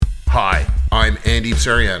Andy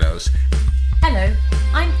Sarianos. Hello,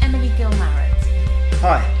 I'm Emily Gilmarrett.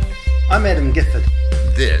 Hi, I'm Adam Gifford.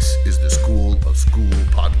 This is the School of School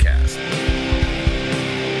podcast.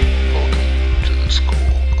 Welcome to the School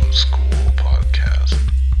of School podcast.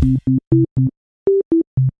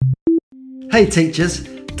 Hey teachers,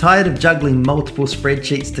 tired of juggling multiple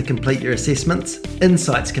spreadsheets to complete your assessments?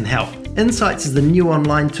 Insights can help. Insights is the new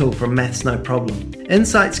online tool from Maths No Problem.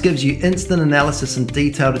 Insights gives you instant analysis and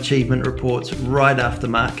detailed achievement reports right after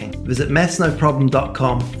marking. Visit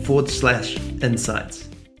mathsnoproblem.com/insights.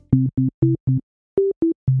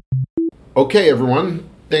 Okay, everyone.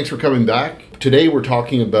 Thanks for coming back. Today we're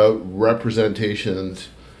talking about representations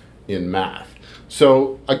in math.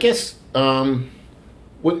 So I guess,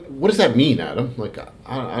 what does that mean, Adam? Like,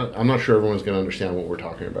 I'm not sure everyone's going to understand what we're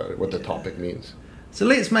talking about, what the topic means. So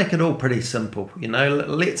let's make it all pretty simple. You know,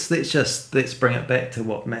 let's bring it back to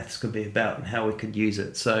what maths could be about and how we could use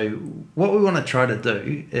it. So what we want to try to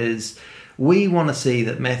do is we want to see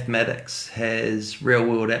that mathematics has real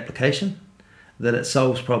world application, that it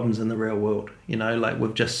solves problems in the real world. You know, like we're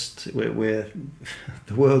the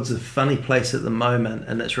world's a funny place at the moment,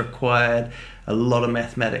 and it's required a lot of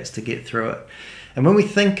mathematics to get through it. And when we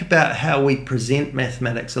think about how we present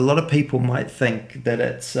mathematics, a lot of people might think that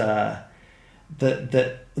it's that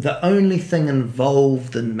the only thing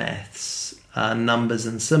involved in maths are numbers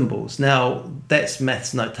and symbols. Now, that's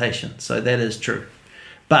maths notation, so that is true.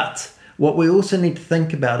 But what we also need to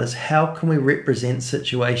think about is how can we represent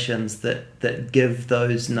situations that give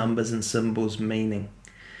those numbers and symbols meaning.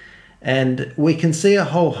 And we can see a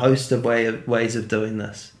whole host of ways of doing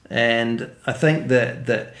this. And I think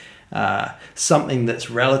that something that's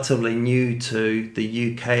relatively new to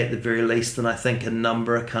the UK at the very least, and I think a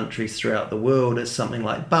number of countries throughout the world, is something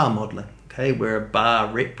like bar modelling, okay, where a bar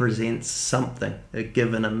represents something, a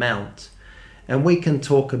given amount. And we can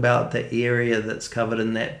talk about the area that's covered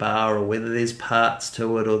in that bar, or whether there's parts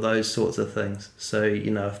to it, or those sorts of things. So,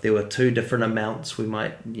 you know, if there were two different amounts, we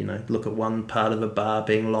might, you know, look at one part of a bar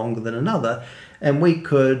being longer than another, and we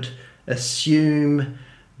could assume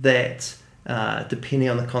that depending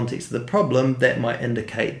on the context of the problem, that might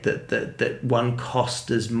indicate that one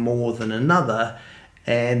cost is more than another,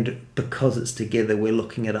 and because it's together, we're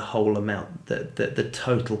looking at a whole amount, that the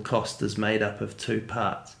total cost is made up of two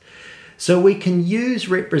parts. So we can use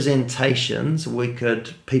representations.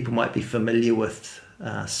 People might be familiar with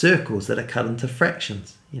circles that are cut into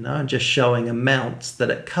fractions, you know, and just showing amounts that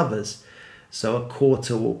it covers. So a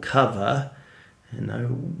quarter will cover, you know,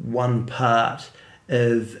 one part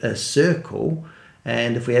of a circle,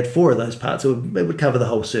 and if we had four of those parts, it would cover the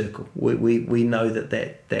whole circle. We know that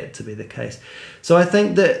to be the case. So I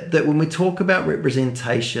think that when we talk about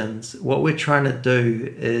representations, what we're trying to do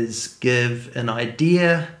is give an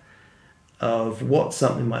idea of what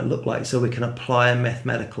something might look like, so we can apply a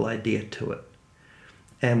mathematical idea to it.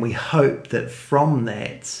 And we hope that from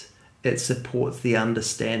that, it supports the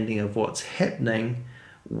understanding of what's happening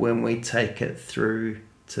when we take it through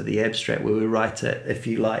to the abstract, where we write it, if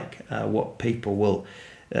you like, what people will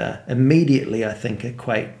immediately, I think,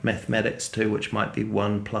 equate mathematics to, which might be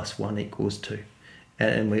 1 + 1 = 2.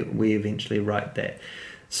 And we eventually write that.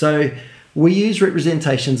 So we use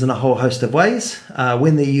representations in a whole host of ways.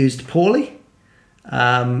 When they're used poorly,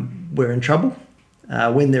 we're in trouble.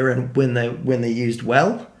 When they're used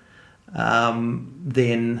well,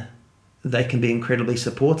 then they can be incredibly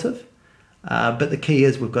supportive. But the key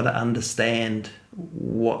is we've got to understand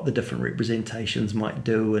what the different representations might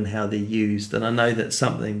do and how they're used. And I know that's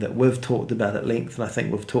something that we've talked about at length, and I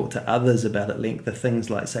think we've talked to others about at length, the things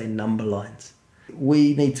like, say, number lines.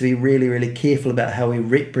 We need to be really, really careful about how we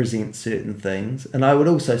represent certain things. And I would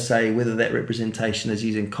also say whether that representation is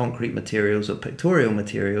using concrete materials or pictorial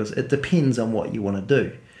materials, it depends on what you want to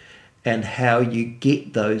do and how you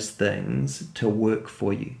get those things to work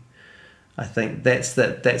for you. I think that's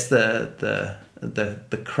the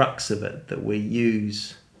crux of it, that we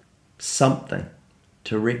use something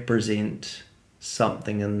to represent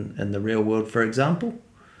something in the real world, for example,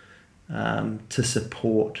 to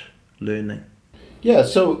support learning. Yeah,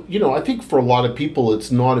 so, you know, I think for a lot of people, it's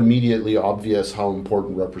not immediately obvious how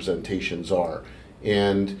important representations are.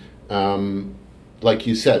 And like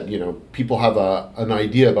you said, you know, people have an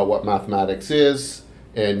idea about what mathematics is,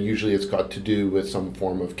 and usually it's got to do with some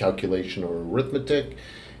form of calculation or arithmetic,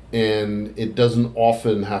 and it doesn't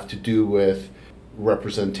often have to do with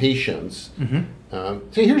representations. Mm-hmm.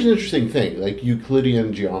 So here's an interesting thing, like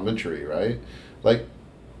Euclidean geometry, right? Like,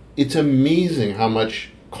 it's amazing how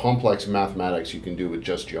much complex mathematics you can do with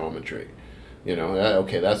just geometry. You know,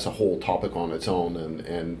 okay, that's a whole topic on its own,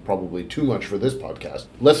 and probably too much for this podcast.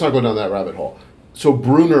 Let's not go down that rabbit hole. So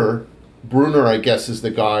Bruner Bruner, I guess, is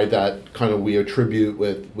the guy that kind of we attribute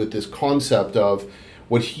with this concept of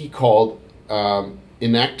what he called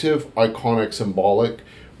inactive, iconic, symbolic,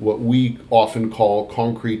 what we often call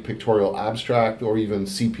concrete, pictorial, abstract, or even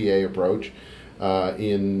CPA approach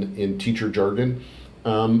in teacher jargon.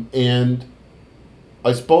 And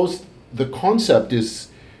I suppose the concept is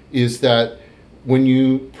that when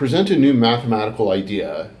you present a new mathematical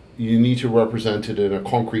idea, you need to represent it in a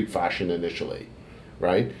concrete fashion initially,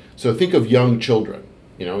 right? So think of young children.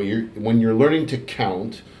 You know, when you're learning to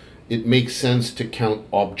count, it makes sense to count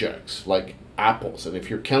objects like apples. And if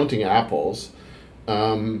you're counting apples,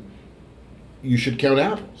 you should count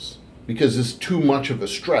apples, because it's too much of a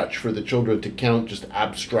stretch for the children to count just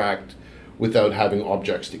abstract without having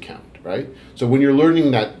objects to count, right? So when you're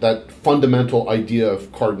learning that fundamental idea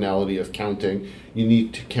of cardinality of counting, you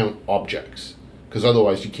need to count objects, because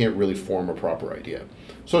otherwise you can't really form a proper idea.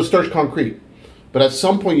 So it starts concrete. But at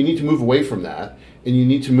some point you need to move away from that, and you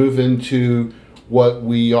need to move into what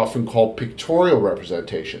we often call pictorial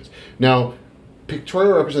representations. Now,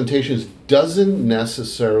 pictorial representations doesn't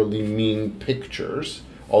necessarily mean pictures,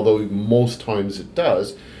 although most times it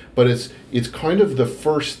does, but it's kind of the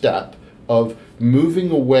first step of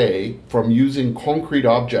moving away from using concrete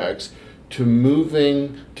objects to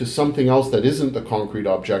moving to something else that isn't the concrete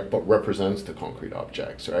object but represents the concrete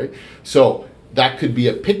objects, right? So that could be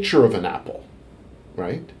a picture of an apple,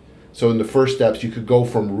 right? So in the first steps, you could go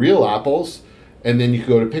from real apples, and then you could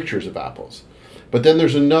go to pictures of apples. But then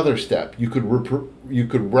there's another step. You could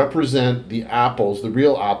represent the apples, the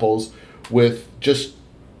real apples, with just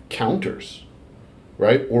counters,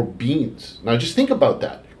 right? Or beans. Now just think about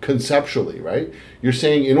that conceptually, right? You're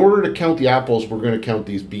saying in order to count the apples, we're going to count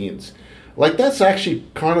these beans. Like, that's actually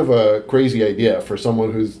kind of a crazy idea for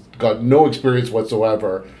someone who's got no experience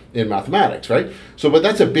whatsoever in mathematics, right? So, but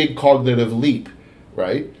that's a big cognitive leap,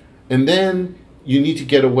 right? And then you need to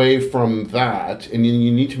get away from that, and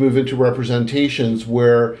you need to move into representations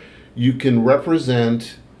where you can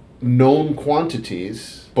represent known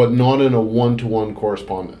quantities, but not in a one-to-one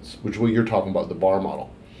correspondence, which is what you're talking about, the bar model.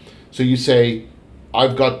 So you say,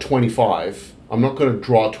 I've got 25. I'm not going to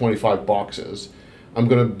draw 25 boxes. I'm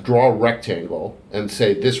going to draw a rectangle and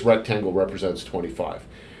say this rectangle represents 25.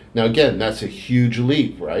 Now again, that's a huge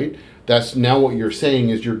leap, right? That's now what you're saying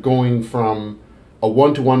is you're going from a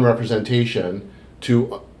one-to-one representation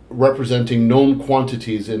to representing known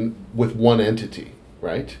quantities with one entity,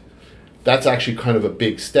 right? That's actually kind of a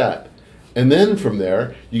big step. And then from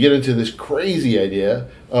there, you get into this crazy idea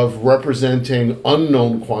of representing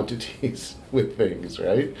unknown quantities with things,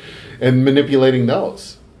 right? And manipulating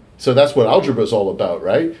those. So that's what algebra is all about,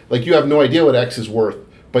 right? Like, you have no idea what x is worth,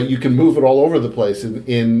 but you can move it all over the place in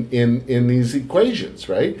these equations,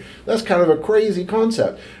 right? That's kind of a crazy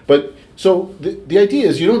concept. But so the idea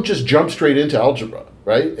is you don't just jump straight into algebra,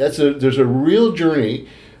 right? There's a real journey,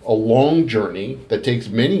 a long journey that takes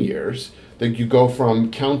many years, that you go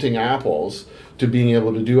from counting apples to being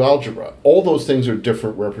able to do algebra. All those things are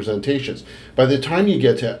different representations. By the time you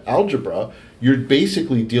get to algebra, you're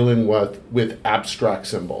basically dealing with abstract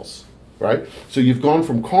symbols, right? So you've gone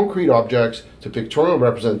from concrete objects to pictorial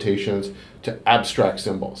representations to abstract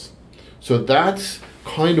symbols. So that's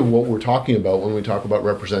kind of what we're talking about when we talk about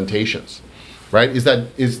representations, right? Is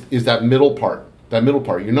that middle part. That middle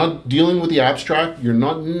part. You're not dealing with the abstract. You're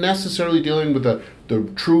not necessarily dealing with the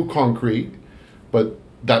true concrete, but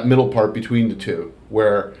that middle part between the two,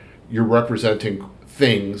 where you're representing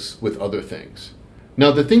things with other things.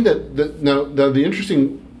 Now, the thing the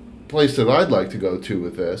interesting place that I'd like to go to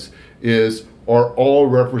with this is, are all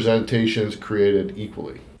representations created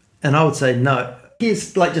equally? And I would say no.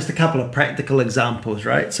 Here's like just a couple of practical examples,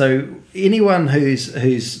 right? So anyone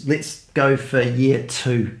who's let's go for year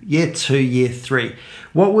two, year 3.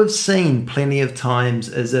 What we've seen plenty of times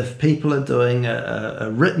is if people are doing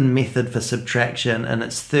a written method for subtraction, and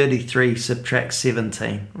it's 33 subtract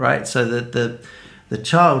 17, right? So that the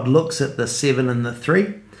child looks at the 7 and the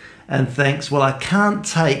 3 and thinks, well, I can't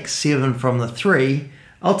take 7 from the 3.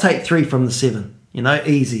 I'll take 3 from the 7. You know,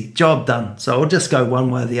 easy, job done. So I'll just go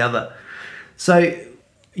one way or the other. So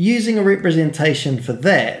using a representation for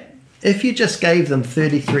that, if you just gave them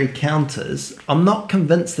 33 counters, I'm not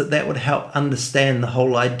convinced that would help understand the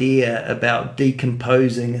whole idea about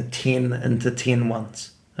decomposing a 10 into 10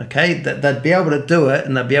 ones. Okay, they'd be able to do it,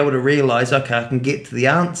 and they'd be able to realize, okay, I can get to the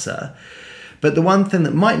answer. But the one thing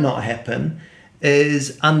that might not happen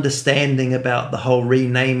is understanding about the whole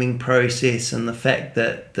renaming process and the fact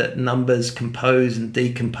that numbers compose and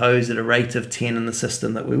decompose at a rate of 10 in the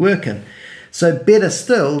system that we work in. So better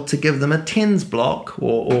still to give them a tens block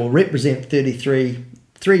or represent 33,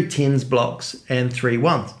 3 tens blocks and 3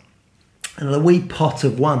 ones. and a wee pot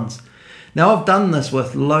of ones. Now, I've done this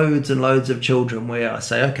with loads and loads of children where I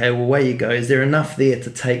say, okay, well, where you go, is there enough there to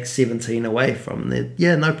take 17 away from there?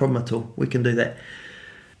 Yeah, no problem at all. We can do that.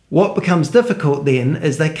 What becomes difficult then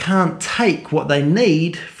is they can't take what they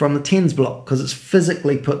need from the tens block because it's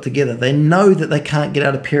physically put together. They know that they can't get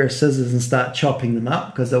out a pair of scissors and start chopping them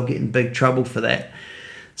up because they'll get in big trouble for that.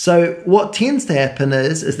 So what tends to happen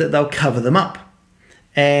is that they'll cover them up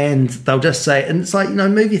and they'll just say, and it's like,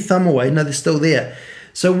 move your thumb away. No, they're still there.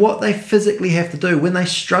 So what they physically have to do when they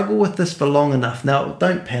struggle with this for long enough, now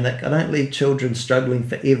don't panic. I don't leave children struggling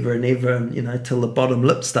forever and ever, and till the bottom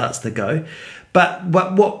lip starts to go. But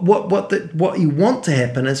what you want to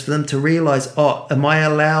happen is for them to realize, am I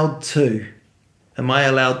allowed to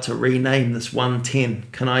rename this 110?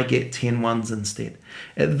 Can I get 10 ones instead?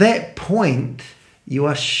 At that point, you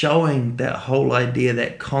are showing that whole idea,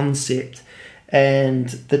 that concept, and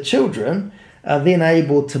the children are then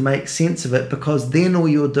able to make sense of it because then all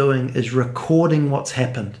you're doing is recording what's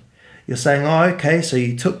happened. You're saying, okay, so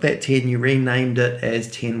you took that 10, you renamed it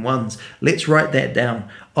as 10 ones. Let's write that down.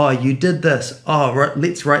 You did this. Right,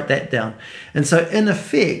 let's write that down. And so in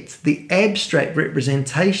effect, the abstract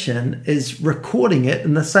representation is recording it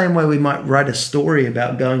in the same way we might write a story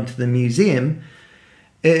about going to the museum.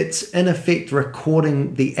 It's in effect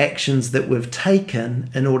recording the actions that we've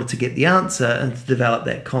taken in order to get the answer and to develop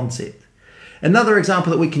that concept. Another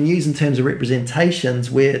example that we can use in terms of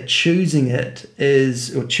representations where choosing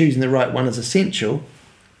the right one is essential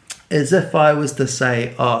is if I was to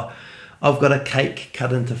say, I've got a cake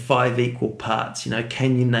cut into 5 equal parts.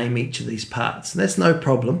 Can you name each of these parts? And that's no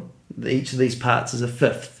problem. Each of these parts is a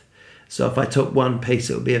fifth. So if I took one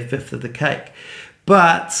piece, it would be a fifth of the cake.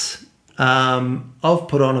 But I've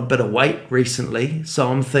put on a bit of weight recently,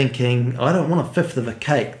 so I'm thinking, I don't want a fifth of a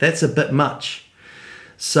cake. That's a bit much.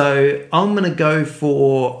 So I'm going to go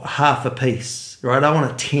for half a piece, right? I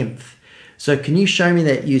want a tenth. So can you show me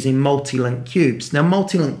that using multi-link cubes? Now,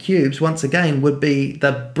 multi-link cubes, once again,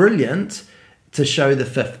 they're brilliant to show the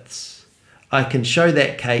fifths. I can show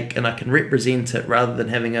that cake and I can represent it rather than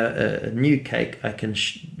having a new cake. I can,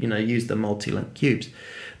 use the multi-link cubes.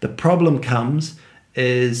 The problem comes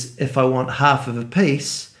is if I want half of a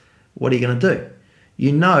piece, what are you going to do?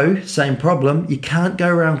 Same problem, you can't go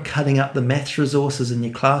around cutting up the maths resources in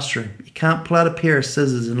your classroom. You can't pull out a pair of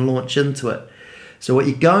scissors and launch into it. So what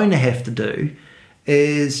you're going to have to do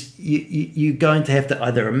is you're going to have to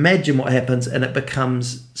either imagine what happens, and it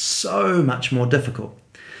becomes so much more difficult.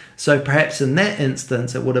 So perhaps in that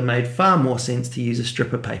instance, it would have made far more sense to use a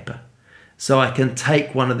strip of paper. So I can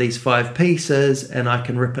take one of these 5 pieces and I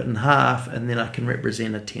can rip it in half, and then I can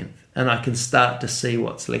represent a tenth, and I can start to see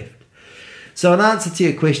what's left. So in answer to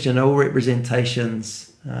your question, are all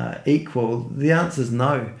representations equal? The answer is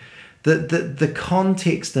no. The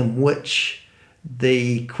context in which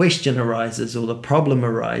the question arises or the problem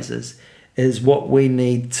arises is what we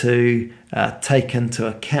need to take into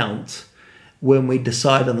account when we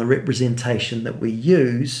decide on the representation that we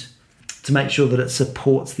use to make sure that it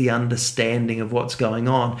supports the understanding of what's going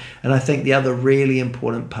on. And I think the other really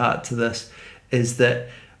important part to this is that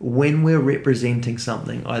when we're representing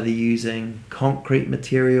something, either using concrete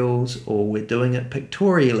materials or we're doing it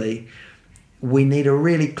pictorially, we need a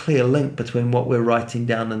really clear link between what we're writing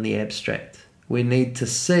down in the abstract. We need to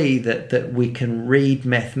see that we can read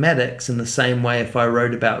mathematics in the same way if I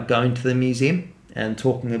wrote about going to the museum and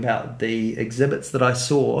talking about the exhibits that I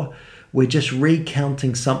saw. We're just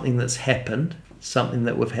recounting something that's happened, something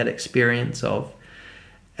that we've had experience of,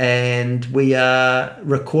 and we are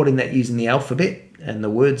recording that using the alphabet and the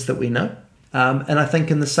words that we know. And I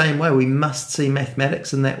think in the same way, we must see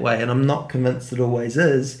mathematics in that way. And I'm not convinced it always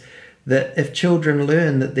is, that if children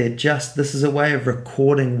learn that this is a way of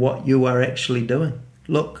recording what you are actually doing.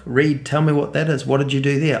 Look, read, tell me what that is. What did you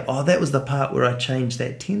do there? That was the part where I changed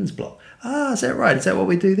that tens block. Is that right? Is that what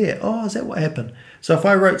we do there? Is that what happened? So if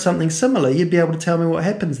I wrote something similar, you'd be able to tell me what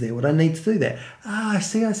happens there, what I need to do there. I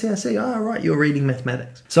see. Right, you're reading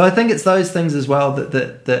mathematics. So I think it's those things as well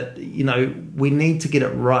that we need to get it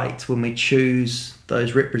right when we choose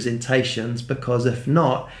those representations, because if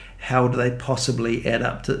not, how do they possibly add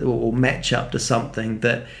up to or match up to something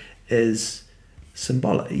that is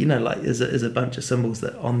symbolic? Is a bunch of symbols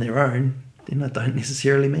that on their own, don't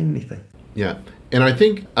necessarily mean anything. Yeah. And I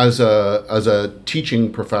think as a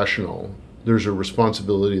teaching professional, there's a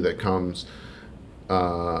responsibility that comes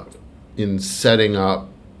in setting up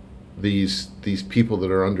these people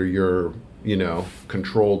that are under your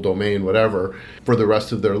control domain, whatever, for the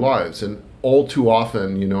rest of their lives. And all too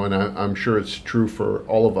often, and I'm sure it's true for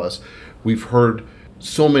all of us, we've heard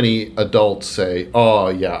so many adults say, "Oh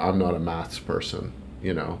yeah, I'm not a maths person."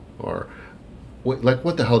 or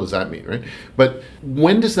what the hell does that mean, right? But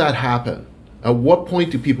when does that happen? At what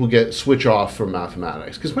point do people switch off from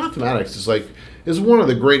mathematics? Because mathematics is one of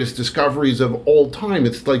the greatest discoveries of all time.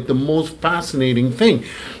 It's like the most fascinating thing.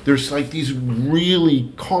 There's like these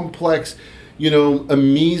really complex,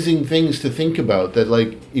 amazing things to think about that,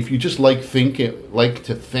 like, if you just like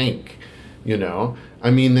to think,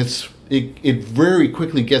 I mean, it very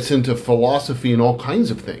quickly gets into philosophy and all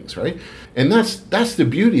kinds of things, right? And that's the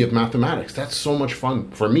beauty of mathematics. That's so much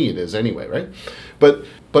fun. For me, it is anyway, right? But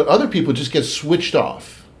other people just get switched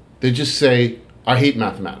off. They just say, I hate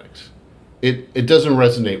mathematics. It doesn't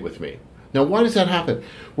resonate with me. Now, why does that happen?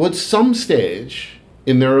 Well, at some stage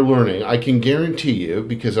in their learning, I can guarantee you,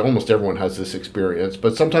 because almost everyone has this experience,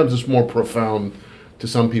 but sometimes it's more profound to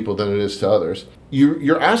some people than it is to others.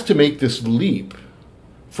 You're asked to make this leap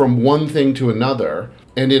from one thing to another,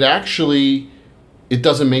 and it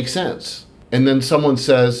doesn't make sense. And then someone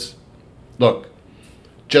says, look,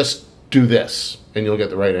 just do this, and you'll get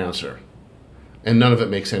the right answer. And none of it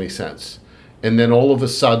makes any sense. And then all of a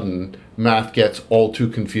sudden, math gets all too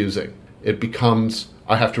confusing. It becomes,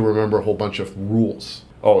 I have to remember a whole bunch of rules.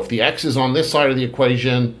 Oh, if the x is on this side of the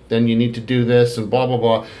equation, then you need to do this, and blah, blah,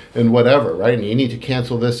 blah, and whatever, right? And you need to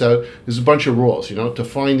cancel this out. There's a bunch of rules, to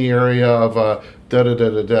find the area of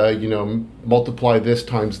multiply this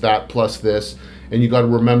times that plus this, and you got to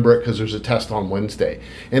remember it because there's a test on Wednesday.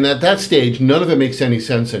 And at that stage, none of it makes any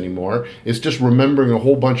sense anymore. It's just remembering a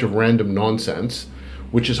whole bunch of random nonsense,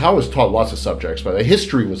 which is how I was taught lots of subjects. But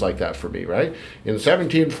history was like that for me, right? In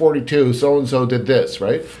 1742, so-and-so did this,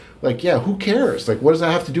 right? Like, yeah, who cares? Like, what does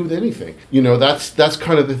that have to do with anything? That's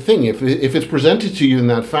kind of the thing. If it's presented to you in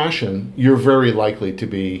that fashion, you're very likely to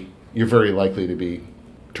be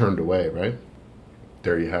turned away, right?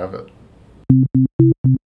 There you have it.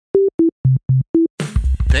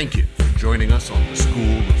 Thank you for joining us on the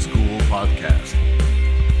School of School podcast.